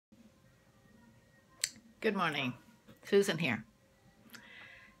Good morning, Susan here.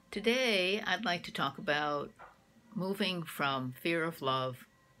 Today I'd like to talk about moving from fear of love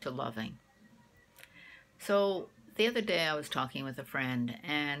to loving. So the other day I was talking with a friend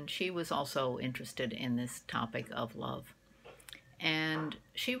and she was also interested in this topic of love. And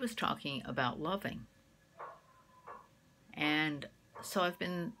she was talking about loving. And so I've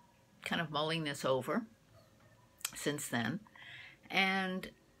been kind of mulling this over since then. And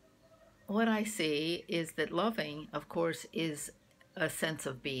what I see is that loving, of course, is a sense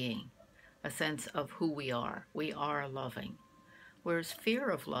of being, a sense of who we are. We are loving. Whereas fear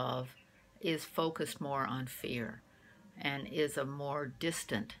of love is focused more on fear and is a more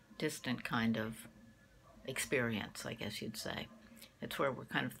distant kind of experience, I guess you'd say. It's where we're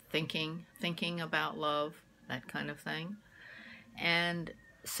kind of thinking about love, that kind of thing. And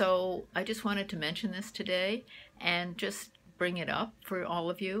so I just wanted to mention this today and just bring it up for all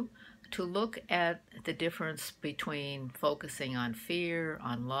of you to look at the difference between focusing on fear,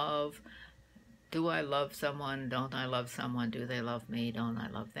 on love. Do I love someone? Don't I love someone? Do they love me? Don't I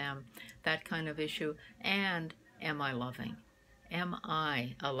love them? That kind of issue. And am I loving? Am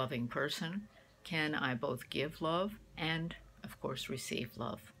I a loving person? Can I both give love and, of course, receive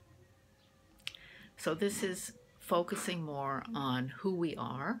love? So this is focusing more on who we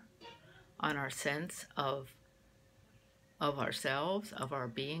are, on our sense of ourselves, of our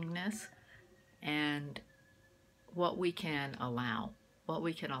beingness, and what we can allow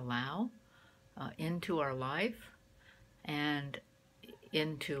into our life and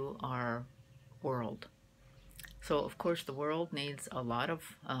into our world. So, of course, the world needs a lot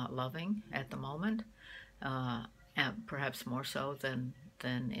of loving at the moment, and perhaps more so than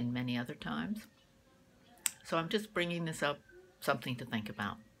in many other times. So I'm just bringing this up, something to think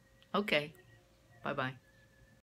about. Okay, bye-bye.